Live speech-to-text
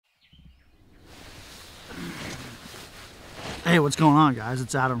Hey, what's going on, guys?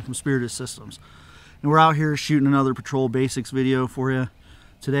 It's Adam from Spirited Systems, and we're out here shooting another patrol basics video for you.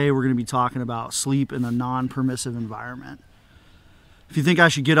 Today we're going to be talking about sleep in a non-permissive environment. If you think I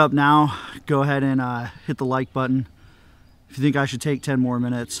should get up now, go ahead and hit the like button. If you think I should take 10 more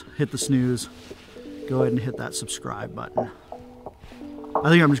minutes, hit the snooze. Go ahead and hit that subscribe button. I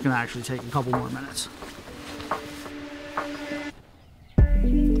think I'm just going to actually take a couple more minutes.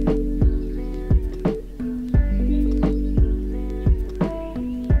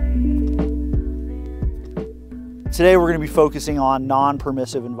 Today we're going to be focusing on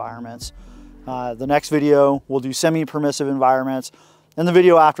non-permissive environments. The next video we'll do semi-permissive environments, and the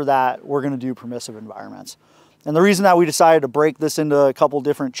video after that we're going to do permissive environments. And the reason that we decided to break this into a couple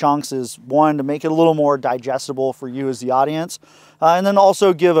different chunks is, one, to make it a little more digestible for you as the audience, and then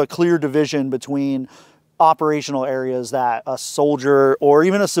also give a clear division between operational areas that a soldier or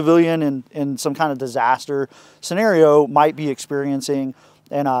even a civilian in some kind of disaster scenario might be experiencing,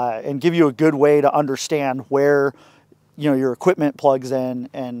 and give you a good way to understand where your equipment plugs in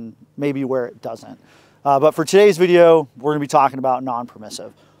and maybe where it doesn't. But for today's video, we're going to be talking about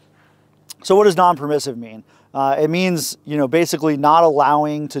non-permissive. So what does non-permissive mean? It means basically not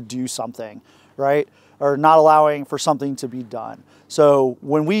allowing to do something, right? Or not allowing for something to be done. So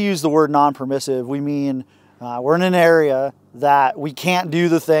when we use the word non-permissive, we mean we're in an area that we can't do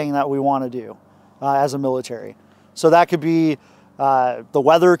the thing that we want to do as a military. So that could be the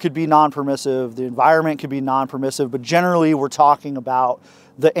weather could be non-permissive, the environment could be non-permissive, but generally we're talking about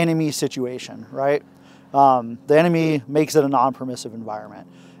the enemy situation, right? The enemy makes it a non-permissive environment.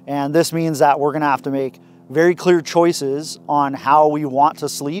 And this means that we're going to have to make very clear choices on how we want to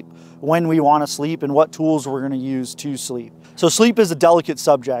sleep, when we want to sleep, and what tools we're going to use to sleep. So sleep is a delicate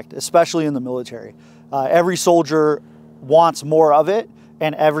subject, especially in the military. Every soldier wants more of it,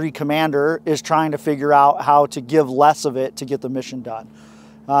 and every commander is trying to figure out how to give less of it to get the mission done.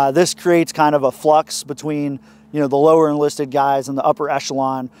 This creates kind of a flux between the lower enlisted guys and the upper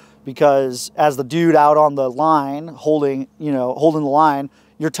echelon, because as the dude out on the line holding the line,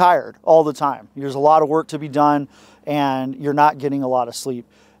 you're tired all the time. There's a lot of work to be done, and you're not getting a lot of sleep.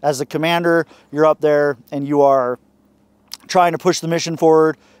 As the commander, you're up there and you are trying to push the mission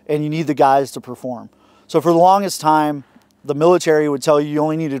forward, and you need the guys to perform. So for the longest time, the military would tell you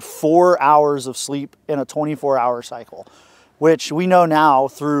only needed 4 hours of sleep in a 24-hour cycle, which we know now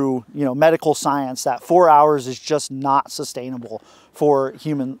through medical science that 4 hours is just not sustainable for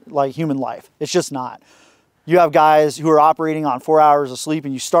human life. It's just not. You have guys who are operating on 4 hours of sleep,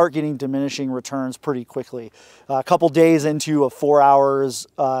 and you start getting diminishing returns pretty quickly. A couple days into a 4 hours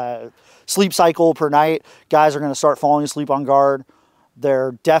sleep cycle per night, guys are going to start falling asleep on guard.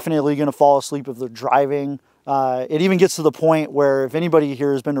 They're definitely going to fall asleep if they're driving. It even gets to the point where if anybody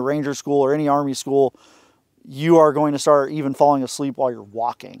here has been to Ranger School or any Army school, you are going to start even falling asleep while you're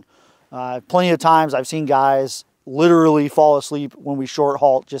walking. Plenty of times I've seen guys literally fall asleep when we short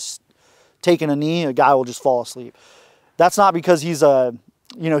halt, just taking a knee, a guy will just fall asleep. That's not because he's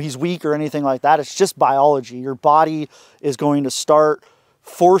he's weak or anything like that. It's just biology. Your body is going to start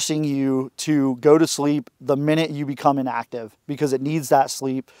forcing you to go to sleep the minute you become inactive, because it needs that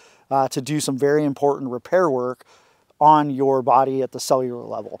sleep to do some very important repair work on your body at the cellular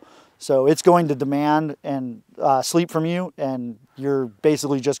level. So it's going to demand and sleep from you, and you're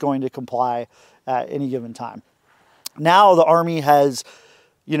basically just going to comply at any given time. Now the Army has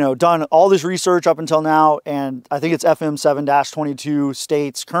done all this research up until now, and I think it's FM 7-22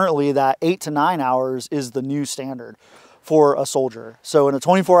 states currently that 8 to 9 hours is the new standard for a soldier. So in a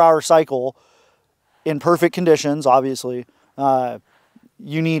 24-hour cycle, in perfect conditions, obviously,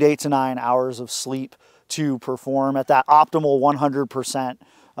 you need 8 to 9 hours of sleep to perform at that optimal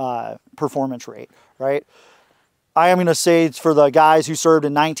 100% performance rate, right? I am going to say it's for the guys who served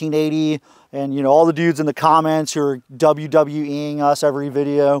in 1980 and, all the dudes in the comments who are WWEing us every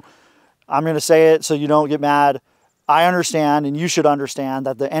video. I'm going to say it so you don't get mad. I understand, and you should understand,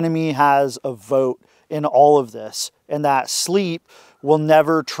 that the enemy has a vote in all of this, and that sleep will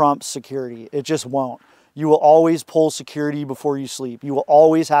never trump security. It just won't. You will always pull security before you sleep. You will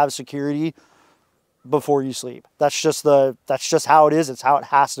always have security before you sleep. That's just how it is. It's how it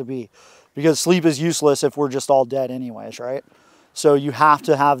has to be, because sleep is useless if we're just all dead anyways, right? So you have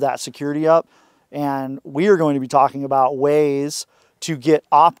to have that security up, and we are going to be talking about ways to get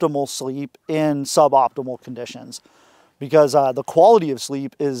optimal sleep in suboptimal conditions, because the quality of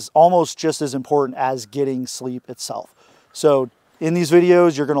sleep is almost just as important as getting sleep itself. So in these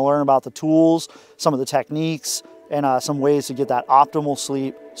videos, you're going to learn about the tools, some of the techniques, and some ways to get that optimal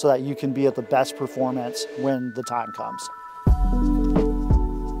sleep so that you can be at the best performance when the time comes.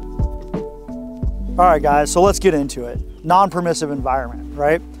 All right, guys, so let's get into it. Non-permissive environment,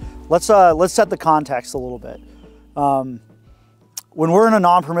 right? Let's set the context a little bit. When we're in a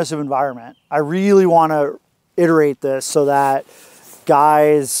non-permissive environment, I really want to iterate this so that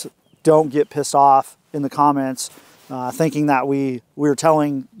guys don't get pissed off in the comments thinking that we're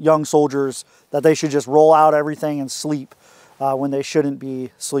telling young soldiers that they should just roll out everything and sleep when they shouldn't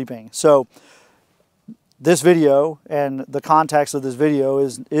be sleeping. So this video and the context of this video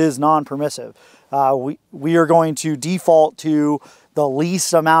is non-permissive. We are going to default to the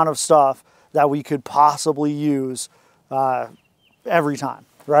least amount of stuff that we could possibly use every time,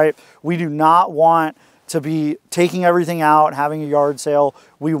 right? We do not want to be taking everything out, having a yard sale.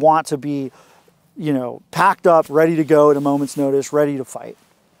 We want to be, you know, packed up, ready to go at a moment's notice, ready to fight.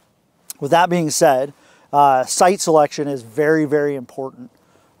 With that being said, site selection is very, very important,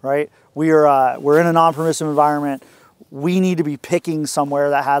 right? We're in a non-permissive environment. We need to be picking somewhere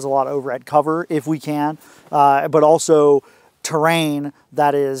that has a lot of overhead cover if we can, but also terrain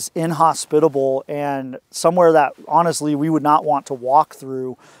that is inhospitable and somewhere that honestly we would not want to walk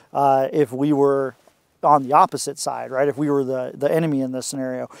through if we were on the opposite side, right? If we were the enemy in this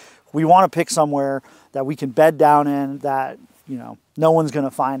scenario. We want to pick somewhere that we can bed down in, that, you know, no one's going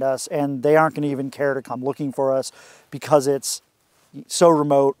to find us and they aren't going to even care to come looking for us because it's so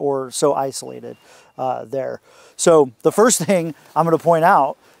remote or so isolated there. So the first thing I'm going to point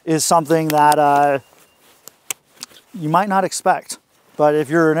out is something that you might not expect, but if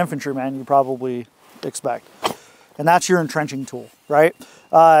you're an infantryman, you probably expect. And that's your entrenching tool, right?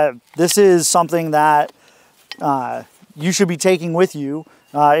 This is something that you should be taking with you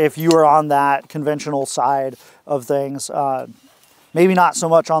if you are on that conventional side of things. Maybe not so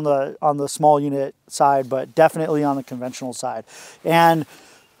much on the small unit side, but definitely on the conventional side. And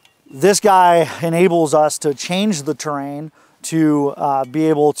this guy enables us to change the terrain to be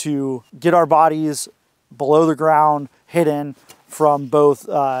able to get our bodies below the ground, hidden from both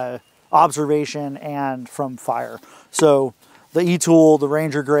observation and from fire. So the E-tool, the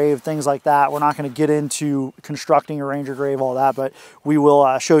Ranger grave, things like that. We're not going to get into constructing a Ranger grave, all that, but we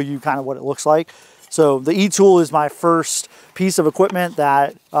will show you kind of what it looks like. So the E-tool is my first piece of equipment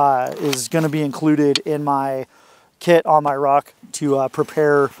that is going to be included in my kit on my ruck to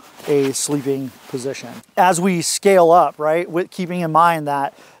prepare a sleeping position. As we scale up, right, with keeping in mind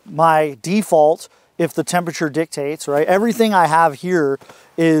that my default, if the temperature dictates, right, everything I have here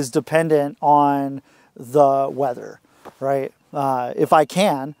is dependent on the weather, right? If I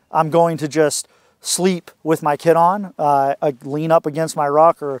can, I'm going to just sleep with my kit on, lean up against my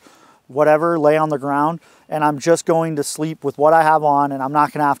ruck or whatever, lay on the ground, and I'm just going to sleep with what I have on, and I'm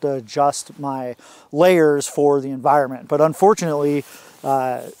not going to have to adjust my layers for the environment. But unfortunately,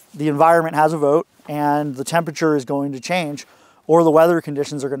 the environment has a vote, and the temperature is going to change, or the weather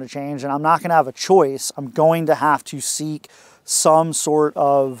conditions are going to change, and I'm not going to have a choice. I'm going to have to seek some sort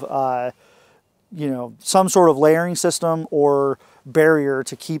of, you know, some sort of layering system or barrier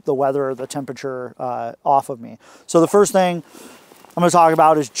to keep the weather or the temperature off of me. So the first thing I'm going to talk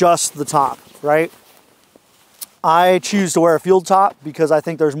about is just the top, right? I choose to wear a field top because I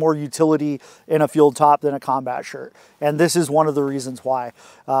think there's more utility in a field top than a combat shirt. And this is one of the reasons why.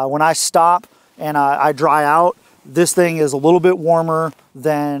 When I stop and I dry out, this thing is a little bit warmer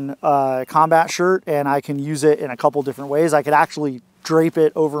than a combat shirt, and I can use it in a couple different ways. I could actually drape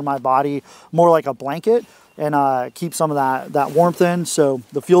it over my body more like a blanket and keep some of that warmth in. So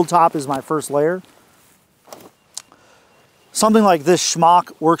the field top is my first layer. Something like this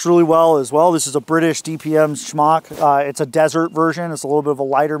Smock works really well as well. This is a British DPM Smock. It's a desert version. It's a little bit of a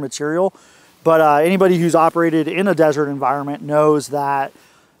lighter material. But anybody who's operated in a desert environment knows that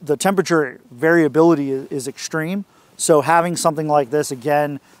the temperature variability is extreme. So having something like this,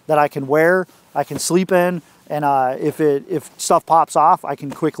 again, that I can wear, I can sleep in, and if stuff pops off, I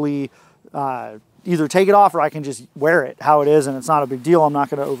can quickly either take it off or I can just wear it how it is, and it's not a big deal. I'm not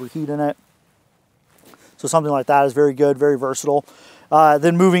going to overheat in it. So something like that is very good, very versatile.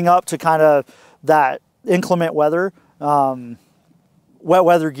 Then moving up to kind of that inclement weather, wet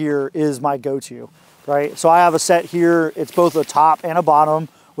weather gear is my go-to, right? So I have a set here. It's both a top and a bottom,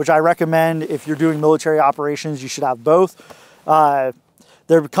 which I recommend if you're doing military operations, you should have both.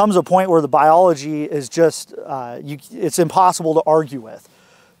 There comes a point where the biology is just, it's impossible to argue with.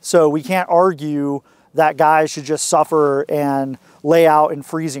 So we can't argue that guys should just suffer and lay out in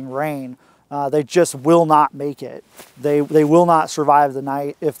freezing rain. They just will not make it. They will not survive the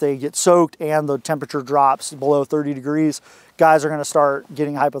night if they get soaked and the temperature drops below 30 degrees. Guys are going to start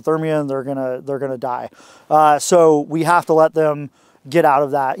getting hypothermia and they're gonna die. So we have to let them get out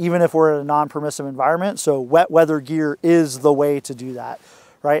of that, even if we're in a non-permissive environment. So wet weather gear is the way to do that,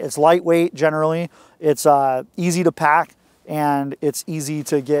 right? It's lightweight generally, it's easy to pack, and it's easy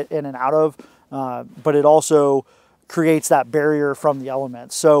to get in and out of, but it also creates that barrier from the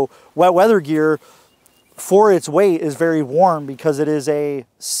elements. So wet weather gear, for its weight, is very warm because it is a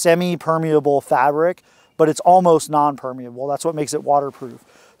semi-permeable fabric, but it's almost non-permeable. That's what makes it waterproof.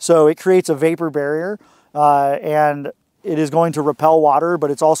 So it creates a vapor barrier, and it is going to repel water,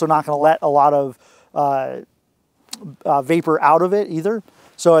 but it's also not going to let a lot of vapor out of it either.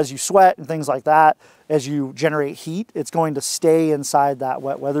 So as you sweat and things like that, as you generate heat, it's going to stay inside that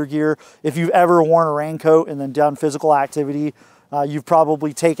wet weather gear. If you've ever worn a raincoat and then done physical activity, you've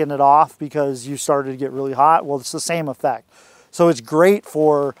probably taken it off because you started to get really hot. Well, it's the same effect. So it's great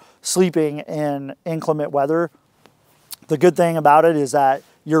for sleeping in inclement weather. The good thing about it is that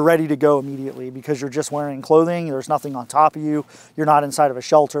you're ready to go immediately because you're just wearing clothing. There's nothing on top of you. You're not inside of a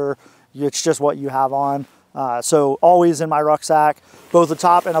shelter. It's just what you have on. So always in my rucksack, both a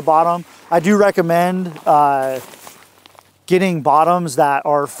top and a bottom. I do recommend getting bottoms that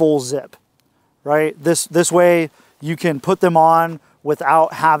are full zip, right? This way you can put them on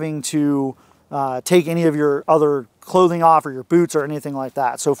without having to take any of your other clothing off or your boots or anything like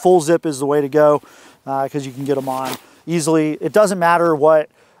that. So full zip is the way to go because you can get them on easily. It doesn't matter what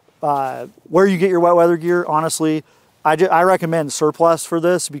where you get your wet weather gear, honestly. I recommend surplus for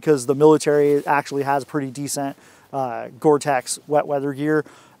this because the military actually has pretty decent Gore-Tex wet weather gear.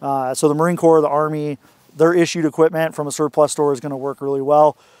 So the Marine Corps, the Army, their issued equipment from a surplus store is going to work really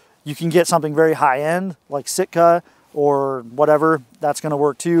well. You can get something very high-end like Sitka or whatever. That's going to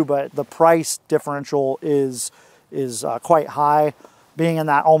work too, but the price differential is quite high, being in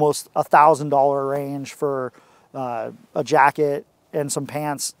that almost $1,000 range for a jacket and some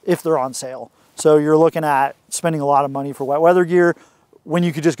pants if they're on sale. So you're looking at spending a lot of money for wet weather gear when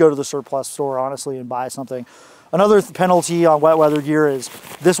you could just go to the surplus store, honestly, and buy something. Another penalty on wet weather gear is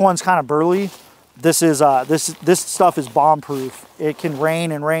this one's kind of burly. This is this stuff is bomb proof. It can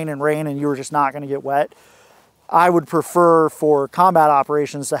rain and rain and rain and you're just not going to get wet. I would prefer for combat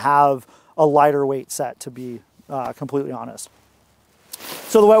operations to have a lighter weight set, to be completely honest.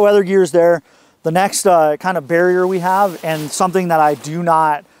 So the wet weather gear is there. The next kind of barrier we have, and something that I do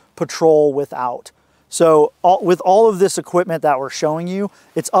not patrol without. So with all of this equipment that we're showing you,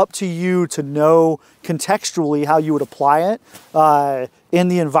 it's up to you to know contextually how you would apply it in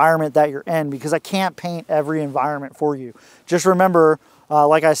the environment that you're in, because I can't paint every environment for you. Just remember,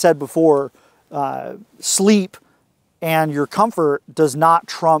 like I said before, sleep and your comfort does not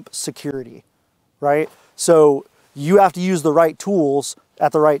trump security, right? So you have to use the right tools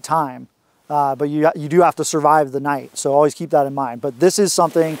at the right time. But you do have to survive the night, so always keep that in mind. But this is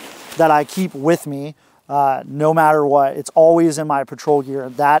something that I keep with me no matter what. It's always in my patrol gear.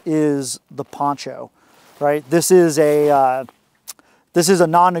 That is the poncho, right? This is a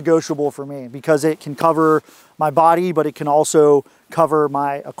non-negotiable for me because it can cover my body, but it can also cover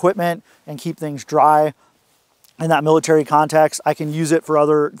my equipment and keep things dry. In that military context, I can use it for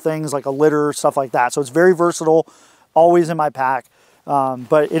other things like a litter, stuff like that. So it's very versatile, always in my pack.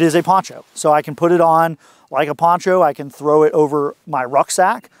 But it is a poncho, so I can put it on like a poncho. I can throw it over my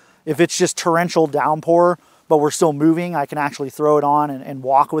rucksack. If it's just torrential downpour, but we're still moving, I can actually throw it on and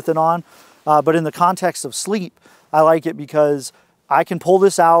walk with it on. But in the context of sleep, I like it because I can pull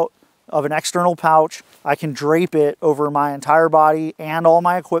this out of an external pouch. I can drape it over my entire body and all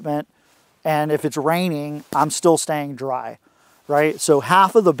my equipment. And if it's raining, I'm still staying dry. Right? So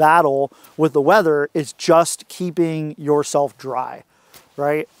half of the battle with the weather is just keeping yourself dry,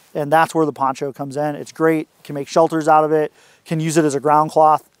 right? And that's where the poncho comes in. It's great, can make shelters out of it, can use it as a ground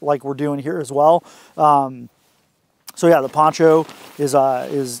cloth like we're doing here as well. So yeah, the poncho is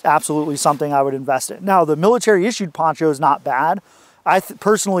absolutely something I would invest in. Now, the military issued poncho is not bad. I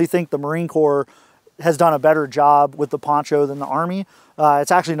personally think the Marine Corps has done a better job with the poncho than the Army.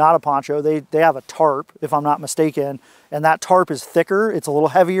 It's actually not a poncho. They have a tarp, if I'm not mistaken, and that tarp is thicker. It's a little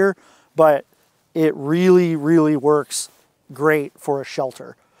heavier, but it really, really works great for a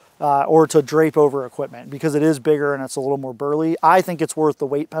shelter or to drape over equipment because it is bigger and it's a little more burly. I think it's worth the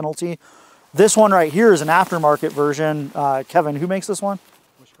weight penalty. This one right here is an aftermarket version. Kevin, who makes this one?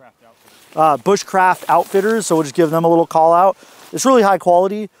 Bushcraft Outfitters. Bushcraft Outfitters, so we'll just give them a little call out. It's really high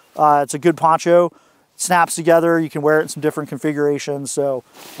quality. It's a good poncho. Snaps together. You can wear it in some different configurations. So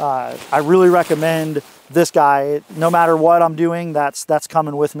I really recommend this guy. No matter what I'm doing, that's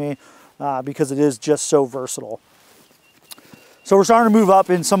coming with me because it is just so versatile. So we're starting to move up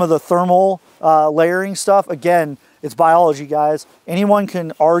in some of the thermal layering stuff. Again, it's biology, guys. Anyone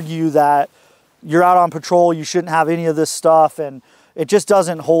can argue that you're out on patrol, you shouldn't have any of this stuff, and it just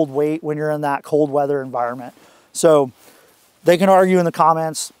doesn't hold weight when you're in that cold weather environment. So They can argue in the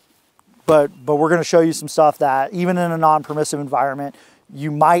comments, but we're going to show you some stuff that even in a non-permissive environment,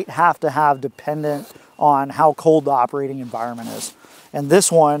 you might have to have dependent on how cold the operating environment is. And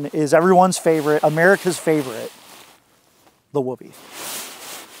this one is everyone's favorite, America's favorite, the Whoopee.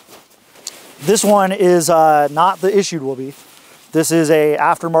 This one is not the issued Whoopee. This is a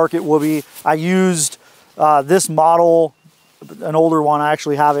aftermarket Whoopee. I used this model, an older one. I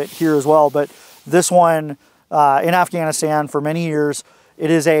actually have it here as well, but this one in Afghanistan for many years. It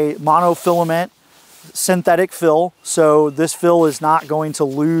is a monofilament synthetic fill, so this fill is not going to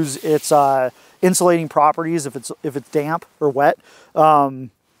lose its insulating properties if it's damp or wet. And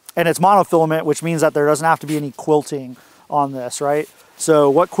it's monofilament, which means that there doesn't have to be any quilting on this, right? So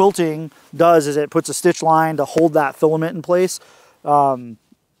what quilting does is it puts a stitch line to hold that filament in place.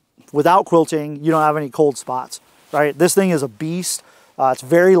 Without quilting, you don't have any cold spots, right? This thing is a beast. It's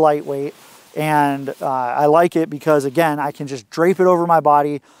very lightweight, and I like it because, again, I can just drape it over my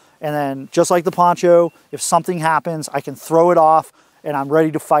body, and then just like the poncho, if something happens, I can throw it off and I'm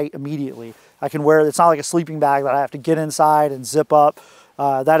ready to fight immediately. I can wear it. It's not like a sleeping bag that I have to get inside and zip up.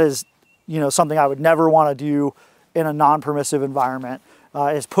 That is, something I would never want to do in a non-permissive environment,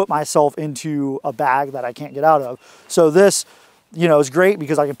 is put myself into a bag that I can't get out of. So this, is great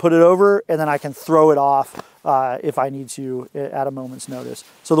because I can put it over and then I can throw it off if I need to at a moment's notice.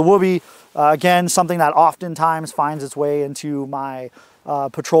 So the Whoopee, again, something that oftentimes finds its way into my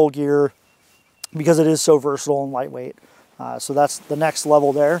patrol gear because it is so versatile and lightweight. So that's the next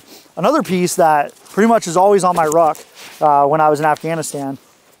level there. Another piece that pretty much is always on my ruck when I was in Afghanistan,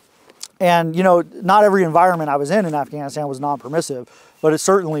 and not every environment I was in Afghanistan was non-permissive, but it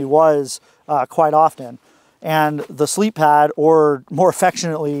certainly was quite often. And the sleep pad, or more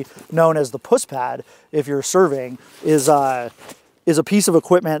affectionately known as the puss pad if you're serving, is a piece of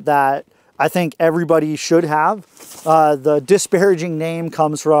equipment that I think everybody should have. The disparaging name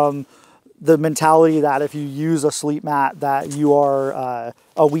comes from the mentality that if you use a sleep mat that you are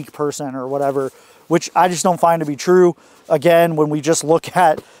a weak person or whatever, which I just don't find to be true. Again, when we just look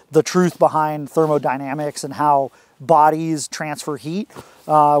at the truth behind thermodynamics and how bodies transfer heat,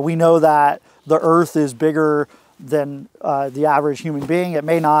 we know that the earth is bigger than the average human being. It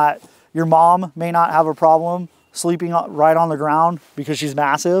may not, your mom may not have a problem sleeping right on the ground because she's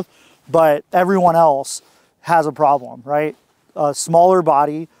massive, but everyone else has a problem, right? A smaller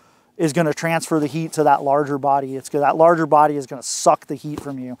body is going to transfer the heat to that larger body. That larger body is going to suck the heat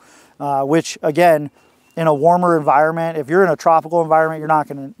from you, which again, in a warmer environment, if you're in a tropical environment, you're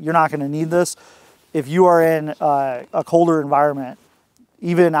not going to need this. If you are in a colder environment,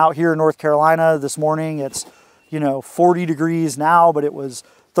 even out here in North Carolina this morning, it's 40 degrees now, but it was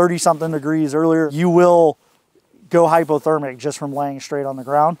 30 something degrees earlier. You will go hypothermic just from laying straight on the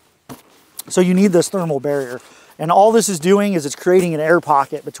ground. So you need this thermal barrier. And all this is doing is it's creating an air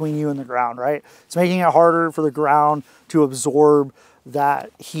pocket between you and the ground, right? It's making it harder for the ground to absorb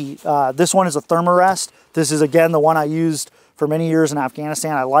that heat. This one is a Thermarest. This is, again, the one I used for many years in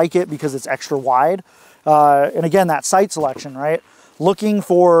Afghanistan. I like it because it's extra wide. And again, that site selection, right? Looking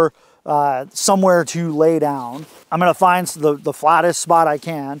for somewhere to lay down. I'm gonna find the flattest spot I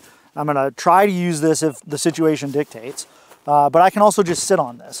can. I'm gonna try to use this if the situation dictates. But I can also just sit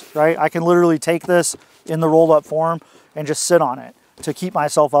on this, right? I can literally take this in the rolled up form and just sit on it to keep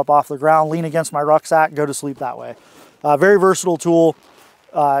myself up off the ground, lean against my rucksack, go to sleep that way. Very versatile tool.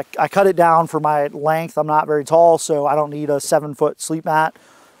 I cut it down for my length. I'm not very tall, so I don't need a 7-foot sleep mat.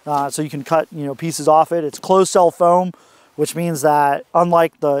 So you can cut pieces off it. It's closed cell foam, which means that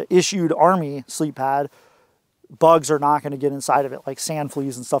unlike the issued Army sleep pad, bugs are not going to get inside of it, like sand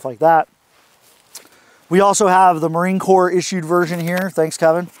fleas and stuff like that. We also have the Marine Corps issued version here. Thanks,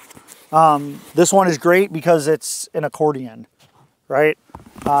 Kevin. This one is great because it's an accordion, right?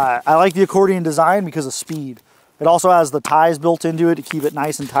 I like the accordion design because of speed. It also has the ties built into it to keep it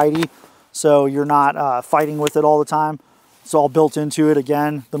nice and tidy, so you're not fighting with it all the time. It's all built into it.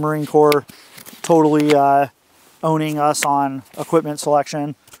 Again, the Marine Corps totally owning us on equipment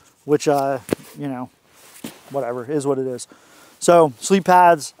selection, which, whatever, is what it is. So sleep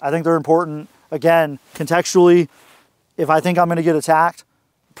pads, I think they're important. Again, contextually, if I think I'm going to get attacked,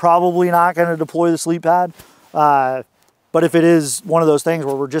 probably not going to deploy the sleep pad. But if it is one of those things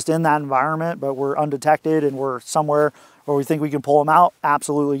where we're just in that environment, but we're undetected and we're somewhere where we think we can pull them out,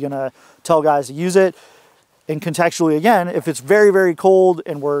 absolutely going to tell guys to use it. And contextually, again, if it's very, very cold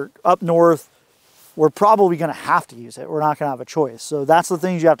and we're up north, we're probably going to have to use it. We're not going to have a choice. So that's the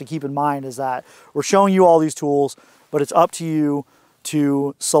things you have to keep in mind, is that we're showing you all these tools, but it's up to you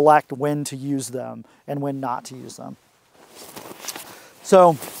to select when to use them and when not to use them.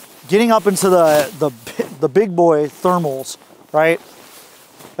 So getting up into the big boy thermals, right?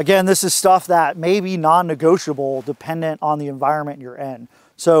 Again, this is stuff that may be non-negotiable dependent on the environment you're in.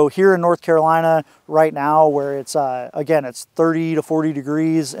 So here in North Carolina right now, where it's, again, it's 30 to 40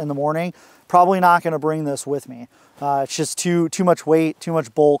 degrees in the morning, probably not gonna bring this with me. It's just too much weight, too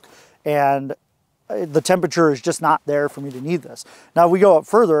much bulk, and the temperature is just not there for me to need this. Now, if we go up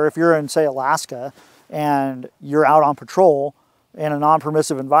further, if you're in, say, Alaska, and you're out on patrol in a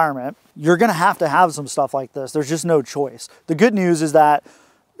non-permissive environment, you're gonna have to have some stuff like this. There's just no choice. The good news is that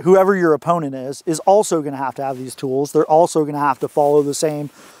whoever your opponent is also gonna have to have these tools. They're also gonna have to follow the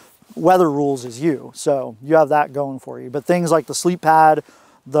same weather rules as you. So you have that going for you. But things like the sleep pad,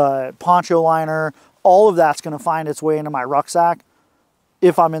 the poncho liner, all of that's gonna find its way into my rucksack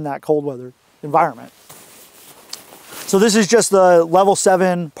if I'm in that cold weather environment. So this is just the level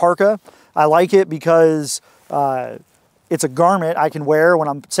 7 parka. I like it because it's a garment I can wear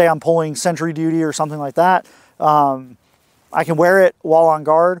when say I'm pulling sentry duty or something like that. I can wear it while on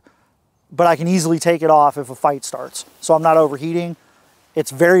guard, but I can easily take it off if a fight starts. So I'm not overheating.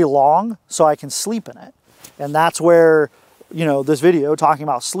 It's very long, so I can sleep in it. And that's where, you know, this video talking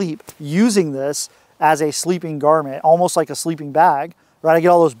about sleep, using this as a sleeping garment, almost like a sleeping bag, right? I get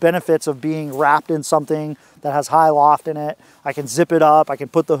all those benefits of being wrapped in something that has high loft in it. I can zip it up, I can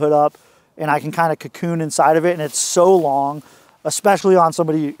put the hood up, and I can kind of cocoon inside of it. And it's so long, especially on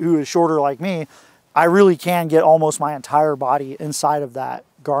somebody who is shorter like me, I really can get almost my entire body inside of that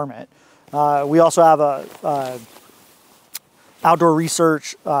garment. We also have a Outdoor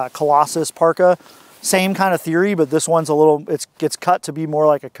Research Colossus parka. Same kind of theory, but this one's a little, it gets cut to be more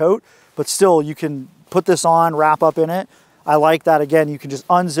like a coat, but still you can put this on, wrap up in it. I like that. Again, you can just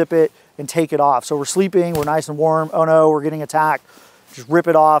unzip it and take it off. So we're sleeping, we're nice and warm. Oh no, we're getting attacked. Just rip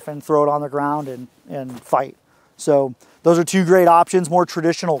it off and throw it on the ground and fight. So those are two great options, more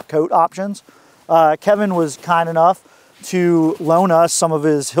traditional coat options. Kevin was kind enough to loan us some of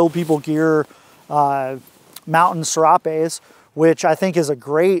his Hill People gear mountain serapes, which I think is a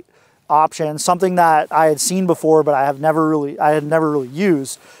great option, something that I had seen before, but I had never really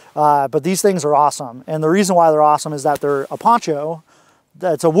used. But these things are awesome. And the reason why they're awesome is that they're a poncho.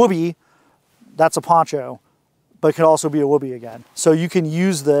 That's a whoopee. That's a poncho, but it could also be a whoopee again. So you can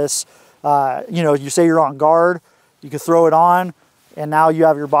use this, you know, you say you're on guard, you can throw it on, and now you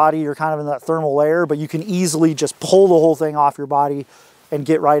have your body, you're kind of in that thermal layer, but you can easily just pull the whole thing off your body and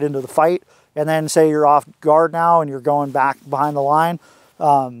get right into the fight. And then say you're off guard now and you're going back behind the line,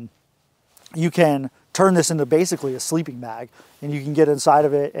 you can turn this into basically a sleeping bag, and you can get inside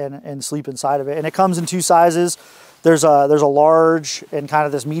of it and sleep inside of it. And it comes in two sizes. There's a large and kind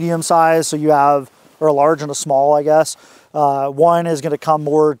of this medium size. So you have, or a large and a small, I guess. One is gonna come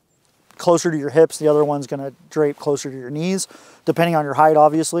more closer to your hips. The other one's gonna drape closer to your knees, depending on your height,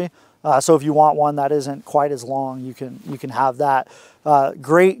 obviously. So if you want one that isn't quite as long, you can have that.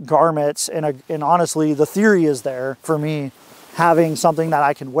 Great garments, and honestly, the theory is there for me, having something that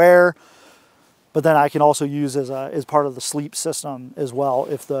I can wear, but then I can also use as part of the sleep system as well,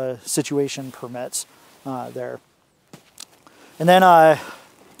 if the situation permits there. And then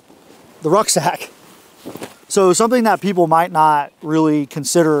the rucksack. So something that people might not really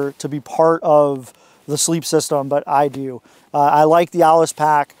consider to be part of the sleep system, but I do. I like the Alice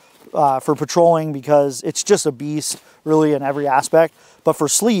pack for patrolling because it's just a beast really in every aspect. But for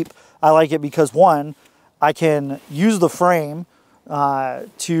sleep, I like it because one, I can use the frame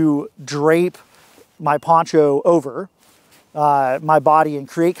to drape my poncho over my body and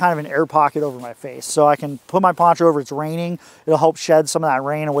create kind of an air pocket over my face. So I can put my poncho over, it's raining, it'll help shed some of that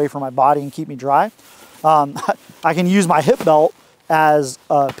rain away from my body and keep me dry. I can use my hip belt as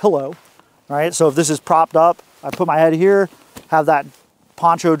a pillow, right? So if this is propped up, I put my head here, have that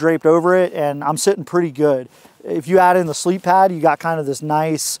poncho draped over it, and I'm sitting pretty good. If you add in the sleep pad, you got kind of this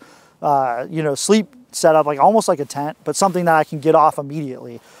nice, you know, sleep setup, like almost like a tent, but something that I can get off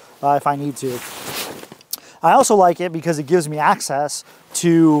immediately if I need to. I also like it because it gives me access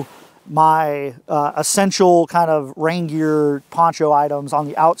to my essential kind of rain gear poncho items on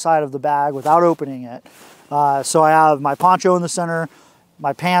the outside of the bag without opening it. So I have my poncho in the center,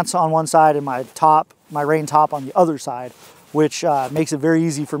 my pants on one side, and my top, my rain top on the other side, which makes it very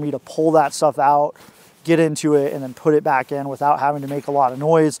easy for me to pull that stuff out, get into it, and then put it back in without having to make a lot of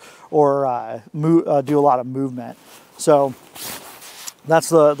noise or do a lot of movement. So that's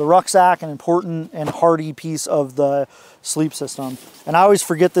the rucksack, an important and hardy piece of the sleep system. And I always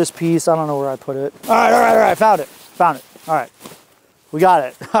forget this piece. I don't know where I put it. All right, found it. All right, we got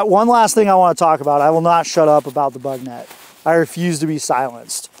it. One last thing I want to talk about. I will not shut up about the bug net. I refuse to be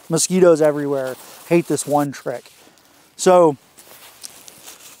silenced. Mosquitoes everywhere. Hate this one trick. So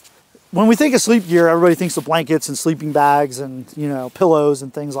when we think of sleep gear, everybody thinks of blankets and sleeping bags and, you know, pillows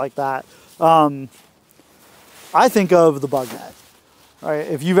and things like that. I think of the bug net. Right?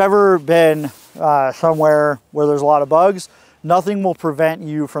 If you've ever been somewhere where there's a lot of bugs, nothing will prevent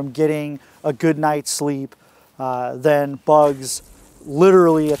you from getting a good night's sleep than bugs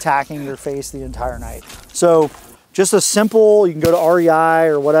literally attacking your face the entire night. So just a simple, you can go to REI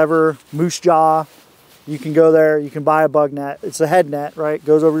or whatever, Moose Jaw, you can go there, you can buy a bug net. It's a head net, right?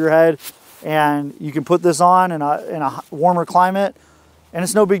 Goes over your head, and you can put this on in a warmer climate, and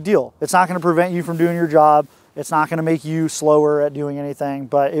it's no big deal. It's not gonna prevent you from doing your job. It's not gonna make you slower at doing anything,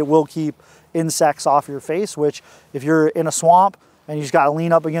 but it will keep insects off your face, which if you're in a swamp and you just gotta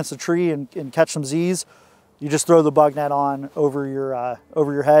lean up against a tree and catch some Z's, you just throw the bug net on over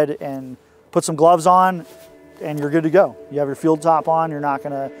your head and put some gloves on, and you're good to go. You have your field top on, you're not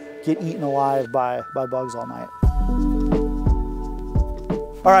gonna get eaten alive by bugs all night.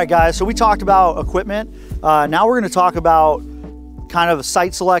 All right, guys, so we talked about equipment. Now we're gonna talk about kind of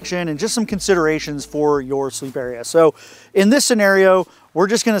site selection and just some considerations for your sleep area. So in this scenario, we're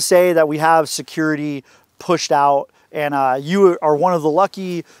just gonna say that we have security pushed out, and you are one of the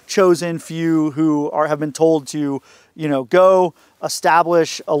lucky chosen few who have been told to, you know, go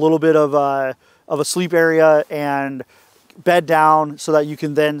establish a little bit of a sleep area and bed down so that you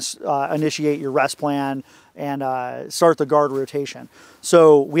can then initiate your rest plan and start the guard rotation.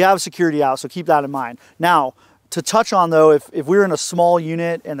 So we have security out, so keep that in mind. Now, to touch on though, if we were in a small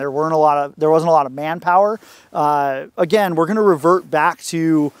unit and there wasn't a lot of manpower, again, we're gonna revert back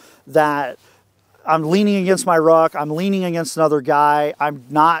to that. I'm leaning against my ruck, I'm leaning against another guy, I'm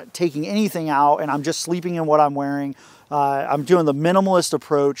not taking anything out, and I'm just sleeping in what I'm wearing. I'm doing the minimalist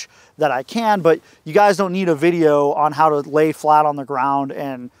approach that I can, but you guys don't need a video on how to lay flat on the ground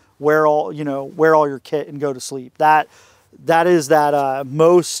and wear all your kit and go to sleep. That is that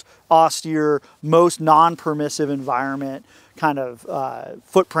most austere, most non-permissive environment kind of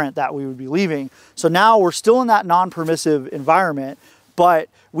footprint that we would be leaving. So now we're still in that non-permissive environment, but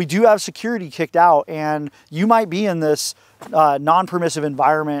we do have security kicked out, and you might be in this non-permissive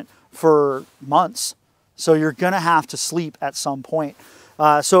environment for months. So you're gonna have to sleep at some point.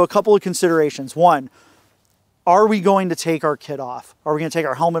 So a couple of considerations. One, are we going to take our kit off? Are we gonna take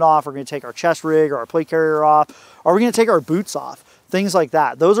our helmet off? Are we gonna take our chest rig or our plate carrier off? Are we gonna take our boots off? Things like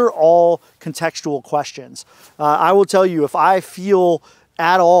that. Those are all contextual questions. I will tell you, if I feel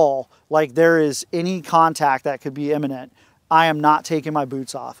at all like there is any contact that could be imminent, I am not taking my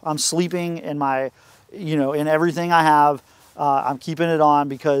boots off. I'm sleeping in my, in everything I have. I'm keeping it on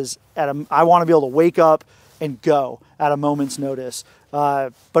because I want to be able to wake up and go at a moment's notice.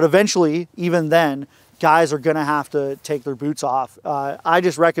 But eventually, even then, guys are gonna have to take their boots off. I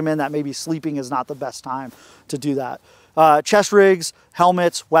just recommend that maybe sleeping is not the best time to do that. Chest rigs,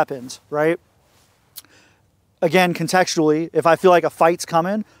 helmets, weapons, right? Again, contextually, if I feel like a fight's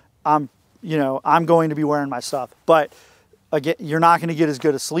coming, I'm going to be wearing my stuff. But again, you're not gonna get as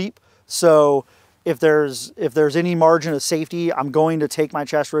good a sleep. So if there's any margin of safety, I'm going to take my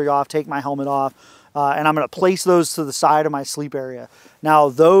chest rig off, take my helmet off, and I'm gonna place those to the side of my sleep area. Now,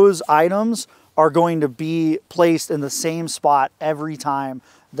 those items are going to be placed in the same spot every time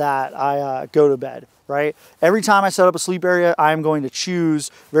that I go to bed, right? Every time I set up a sleep area, I'm going to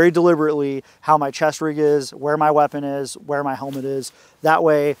choose very deliberately how my chest rig is, where my weapon is, where my helmet is. That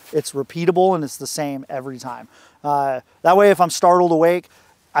way it's repeatable and it's the same every time. That way, if I'm startled awake,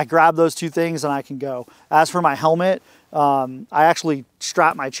 I grab those two things and I can go. As for my helmet, I actually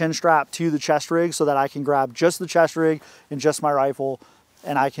strap my chin strap to the chest rig so that I can grab just the chest rig and just my rifle,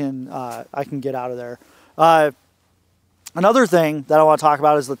 and I can get out of there. Another thing that I want to talk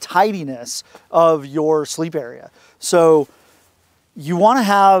about is the tidiness of your sleep area. So you want to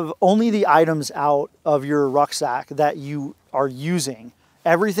have only the items out of your rucksack that you are using.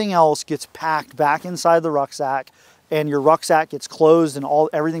 Everything else gets packed back inside the rucksack, and your rucksack gets closed and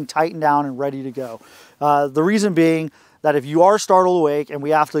everything tightened down and ready to go. The reason being that if you are startled awake and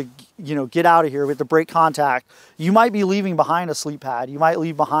we have to, get out of here, we have to break contact, you might be leaving behind a sleep pad. You might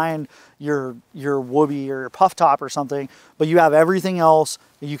leave behind your whoopee or your puff top or something, but you have everything else,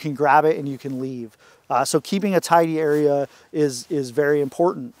 you can grab it and you can leave. So keeping a tidy area is very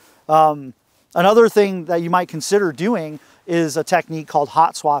important. Another thing that you might consider doing is a technique called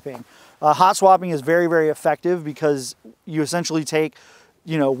hot swapping. Hot swapping is very, very effective because you essentially take,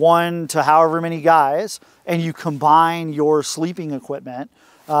 1 to however many guys, and you combine your sleeping equipment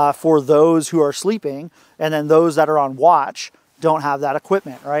for those who are sleeping, and then those that are on watch don't have that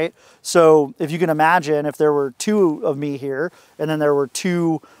equipment, right? So if you can imagine, if there were 2 of me here, and then there were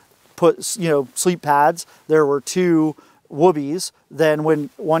 2 sleep pads, there were 2 whoobies, then when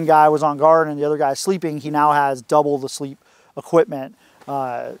one guy was on guard and the other guy sleeping, he now has double the sleep equipment,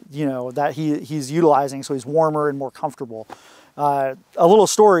 you know, that he's utilizing, so he's warmer and more comfortable. A little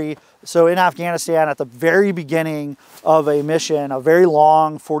story. So in Afghanistan, at the very beginning of a mission, a very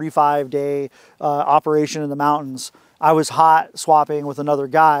long 45-day operation in the mountains, I was hot swapping with another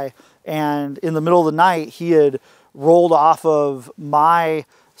guy, and in the middle of the night, he had rolled off of my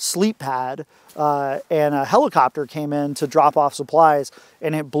sleep pad, and a helicopter came in to drop off supplies,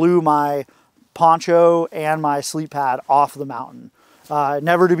 and it blew my poncho and my sleep pad off the mountain.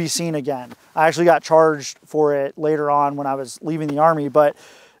 Never to be seen again. I actually got charged for it later on when I was leaving the Army, but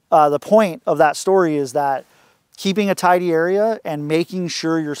the point of that story is that keeping a tidy area and making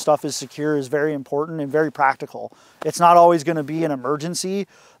sure your stuff is secure is very important and very practical. It's not always going to be an emergency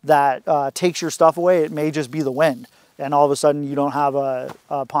that takes your stuff away. It may just be the wind, and all of a sudden you don't have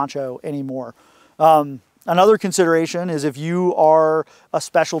a poncho anymore. Another consideration is if you are a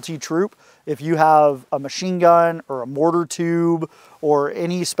specialty troop, if you have a machine gun or a mortar tube or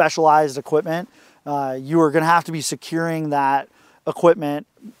any specialized equipment, you are going to have to be securing that equipment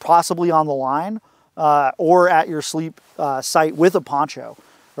possibly on the line or at your sleep site with a poncho,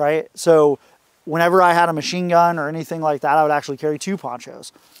 right? So whenever I had a machine gun or anything like that, I would actually carry two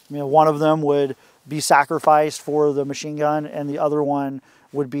ponchos. I mean, one of them would be sacrificed for the machine gun and the other one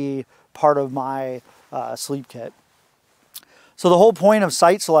would be part of my sleep kit. So the whole point of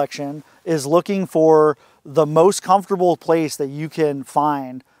site selection is looking for the most comfortable place that you can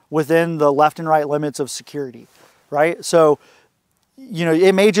find within the left and right limits of security, right? So, you know,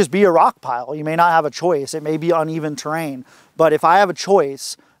 it may just be a rock pile. You may not have a choice. It may be uneven terrain. But if I have a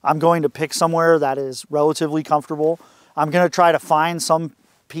choice, I'm going to pick somewhere that is relatively comfortable. I'm going to try to find some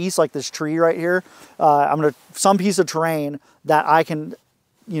piece like this tree right here. Some piece of terrain that I can,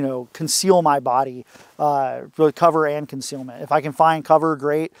 you know, conceal my body, with cover and concealment. If I can find cover,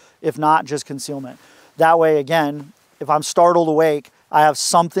 great. If not, just concealment. That way, again, if I'm startled awake, I have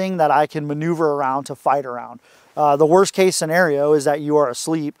something that I can maneuver around to fight around. The worst case scenario is that you are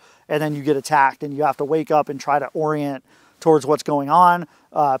asleep and then you get attacked and you have to wake up and try to orient towards what's going on,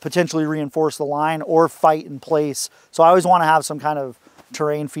 potentially reinforce the line or fight in place. So I always want to have some kind of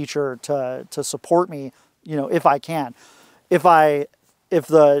terrain feature to support me, you know, if I can. If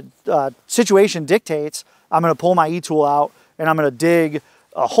the situation dictates, I'm going to pull my e-tool out and I'm going to dig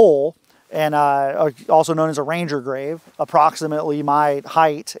a hole, and also known as a ranger grave, approximately my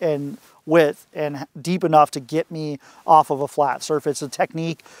height and width and deep enough to get me off of a flat surface. It's a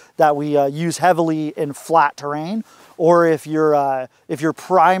technique that we use heavily in flat terrain, or if your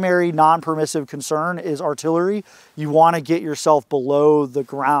primary non-permissive concern is artillery, you want to get yourself below the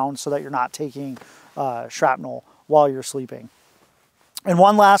ground so that you're not taking shrapnel while you're sleeping. And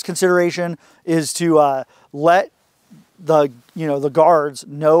one last consideration is to let the guards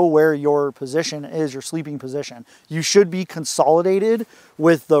know where your position is, your sleeping position. You should be consolidated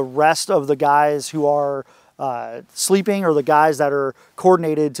with the rest of the guys who are sleeping, or the guys that are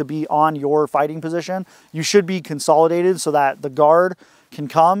coordinated to be on your fighting position. You should be consolidated so that the guard can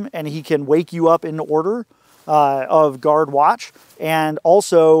come and he can wake you up in order of guard watch. And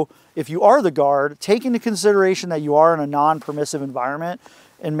also, if you are the guard, take into consideration that you are in a non-permissive environment,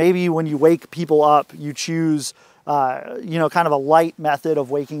 and maybe when you wake people up, you choose kind of a light method of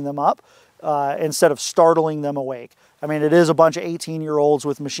waking them up instead of startling them awake. I mean, it is a bunch of 18-year-olds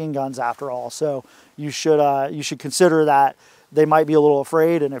with machine guns after all, so you should consider that they might be a little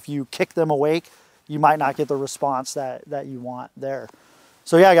afraid, and if you kick them awake, you might not get the response that you want there.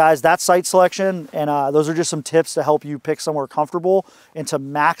 So yeah, guys, that's site selection, and those are just some tips to help you pick somewhere comfortable and to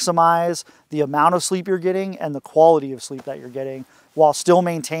maximize the amount of sleep you're getting and the quality of sleep that you're getting, while still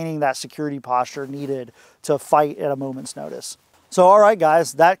maintaining that security posture needed to fight at a moment's notice. So all right,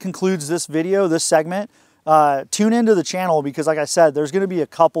 guys, that concludes this video, this segment. Tune into the channel because, like I said, there's going to be a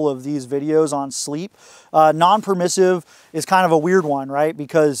couple of these videos on sleep. Non-permissive is kind of a weird one, right?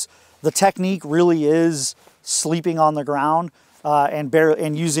 Because the technique really is sleeping on the ground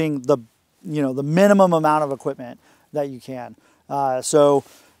and using the minimum amount of equipment that you can. So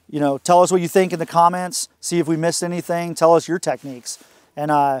tell us what you think in the comments. See if we missed anything. Tell us your techniques.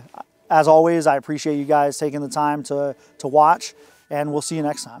 And as always, I appreciate you guys taking the time to watch, and we'll see you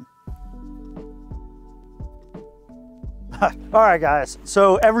next time. All right, guys.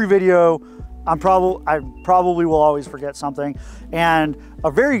 So every video, I probably will always forget something. And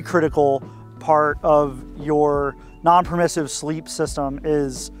a very critical part of your non-permissive sleep system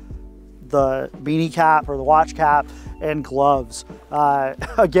is the beanie cap or the watch cap and gloves.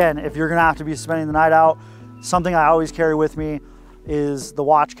 Again, if you're gonna have to be spending the night out, something I always carry with me is the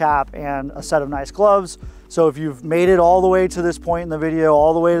watch cap and a set of nice gloves. So if you've made it all the way to this point in the video,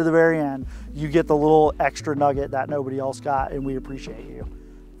 all the way to the very end, you get the little extra nugget that nobody else got, and we appreciate you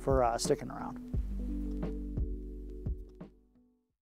for sticking around.